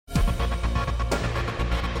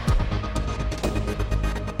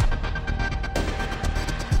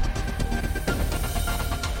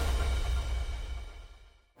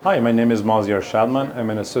Hi, my name is Maziar Shadman. I'm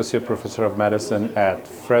an associate professor of medicine at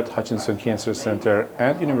Fred Hutchinson Cancer Center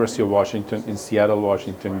at University of Washington in Seattle,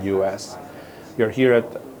 Washington, US. We are here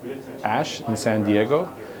at ASH in San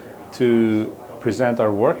Diego to present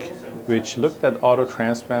our work, which looked at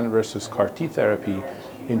auto-transplant versus CAR-T therapy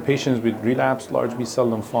in patients with relapsed large B-cell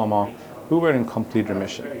lymphoma who were in complete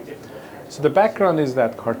remission. So the background is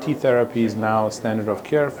that CAR-T therapy is now standard of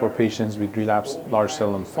care for patients with relapsed large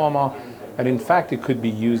cell lymphoma, and in fact it could be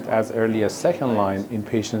used as early as second line in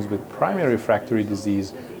patients with primary refractory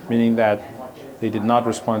disease, meaning that they did not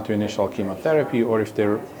respond to initial chemotherapy or if they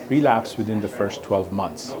relapsed within the first 12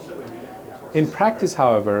 months. In practice,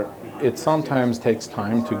 however, it sometimes takes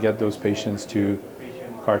time to get those patients to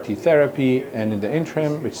CAR-T therapy, and in the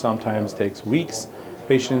interim, which sometimes takes weeks,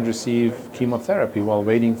 patients receive chemotherapy while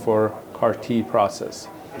waiting for CAR-T process.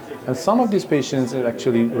 And some of these patients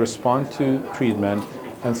actually respond to treatment,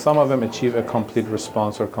 and some of them achieve a complete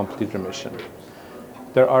response or complete remission.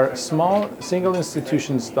 There are small single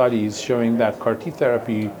institution studies showing that CAR-T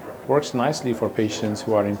therapy works nicely for patients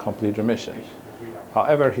who are in complete remission.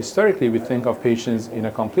 However, historically, we think of patients in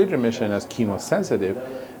a complete remission as chemosensitive,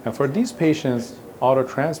 and for these patients,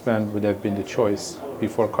 auto-transplant would have been the choice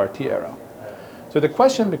before CAR-T era. So the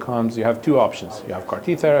question becomes, you have two options. You have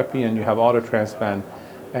CAR-T therapy and you have auto-transplant,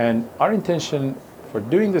 and our intention for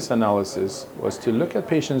doing this analysis was to look at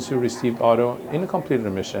patients who received auto in a complete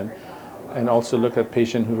remission and also look at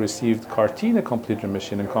patients who received CAR-T in a complete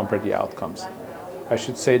remission and compare the outcomes. I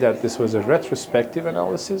should say that this was a retrospective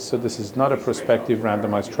analysis, so this is not a prospective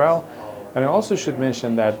randomized trial. And I also should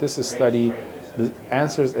mention that this study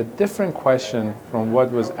answers a different question from what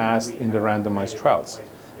was asked in the randomized trials.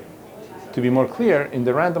 To be more clear, in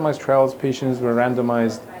the randomized trials, patients were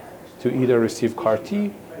randomized to either receive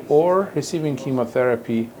CAR-T or receiving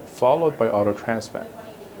chemotherapy followed by auto-transplant.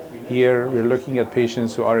 Here, we're looking at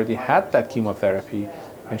patients who already had that chemotherapy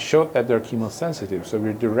and showed that they're chemosensitive. So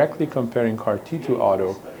we're directly comparing CAR-T to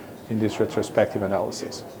auto in this retrospective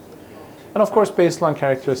analysis. And of course, baseline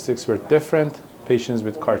characteristics were different. Patients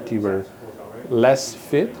with CAR-T were less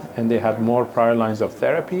fit and they had more prior lines of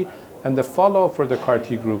therapy, and the follow-up for the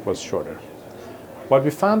CAR-T group was shorter. What we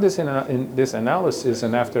found in this analysis,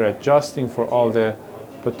 and after adjusting for all the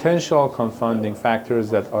potential confounding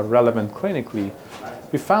factors that are relevant clinically,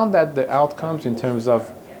 we found that the outcomes in terms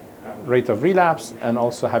of rate of relapse and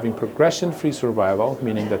also having progression-free survival,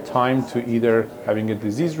 meaning the time to either having a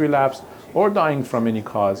disease relapse or dying from any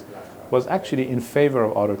cause, was actually in favor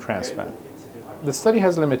of auto-transplant. The study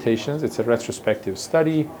has limitations. It's a retrospective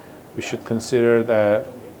study. We should consider the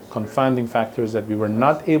confounding factors that we were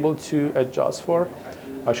not able to adjust for.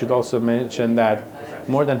 I should also mention that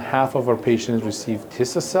more than half of our patients received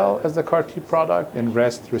Tisa-cel as the CAR-T product, and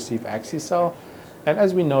rest received Axi-cel. And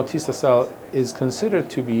as we know, Tisa-cel is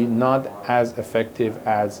considered to be not as effective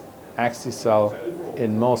as Axi-cel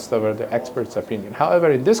in most of the experts' opinion.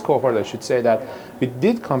 However, in this cohort, I should say that we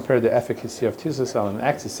did compare the efficacy of Tisa-cel and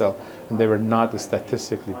Axi-cel, and they were not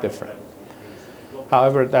statistically different.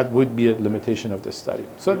 However, that would be a limitation of this study.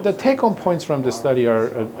 So the take-home points from the study are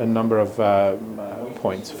a number of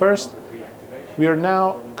points. First, we are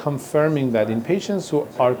now confirming that in patients who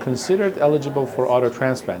are considered eligible for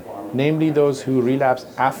auto-transplant, namely those who relapse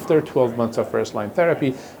after 12 months of first-line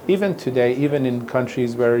therapy, even today, even in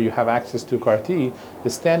countries where you have access to CAR-T, the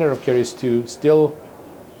standard of care is to still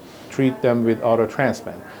treat them with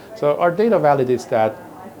auto-transplant. So our data validates that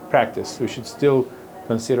practice. We should still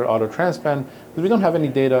consider auto-transplant, but we don't have any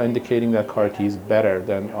data indicating that CAR-T is better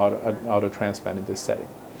than auto-transplant in this setting.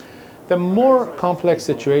 The more complex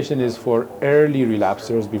situation is for early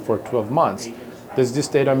relapsers before 12 months. Does this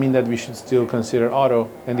data mean that we should still consider auto?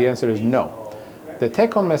 And the answer is no. The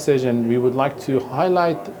take-home message, and we would like to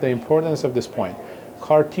highlight the importance of this point,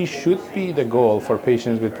 CAR-T should be the goal for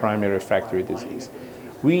patients with primary refractory disease.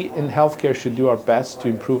 We in healthcare should do our best to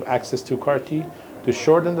improve access to CAR-T, to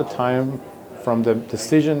shorten the time from the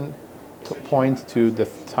decision point to the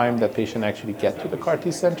time that patient actually get to the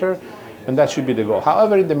CAR-T center, and that should be the goal.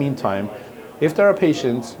 However, in the meantime, if there are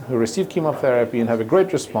patients who receive chemotherapy and have a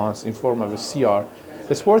great response in form of a CR,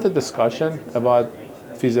 it's worth a discussion about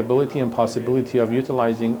feasibility and possibility of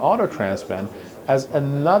utilizing auto-transplant as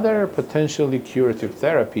another potentially curative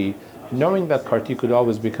therapy, knowing that CAR-T could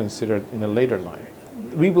always be considered in a later line.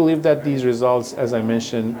 We believe that these results, as I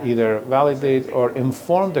mentioned, either validate or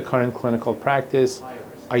inform the current clinical practice.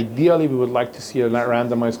 Ideally, we would like to see a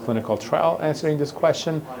randomized clinical trial answering this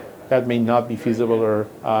question. That may not be feasible or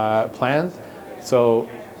planned. So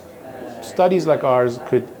studies like ours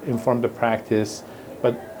could inform the practice,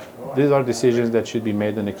 but these are decisions that should be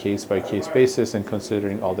made on a case-by-case basis and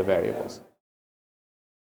considering all the variables.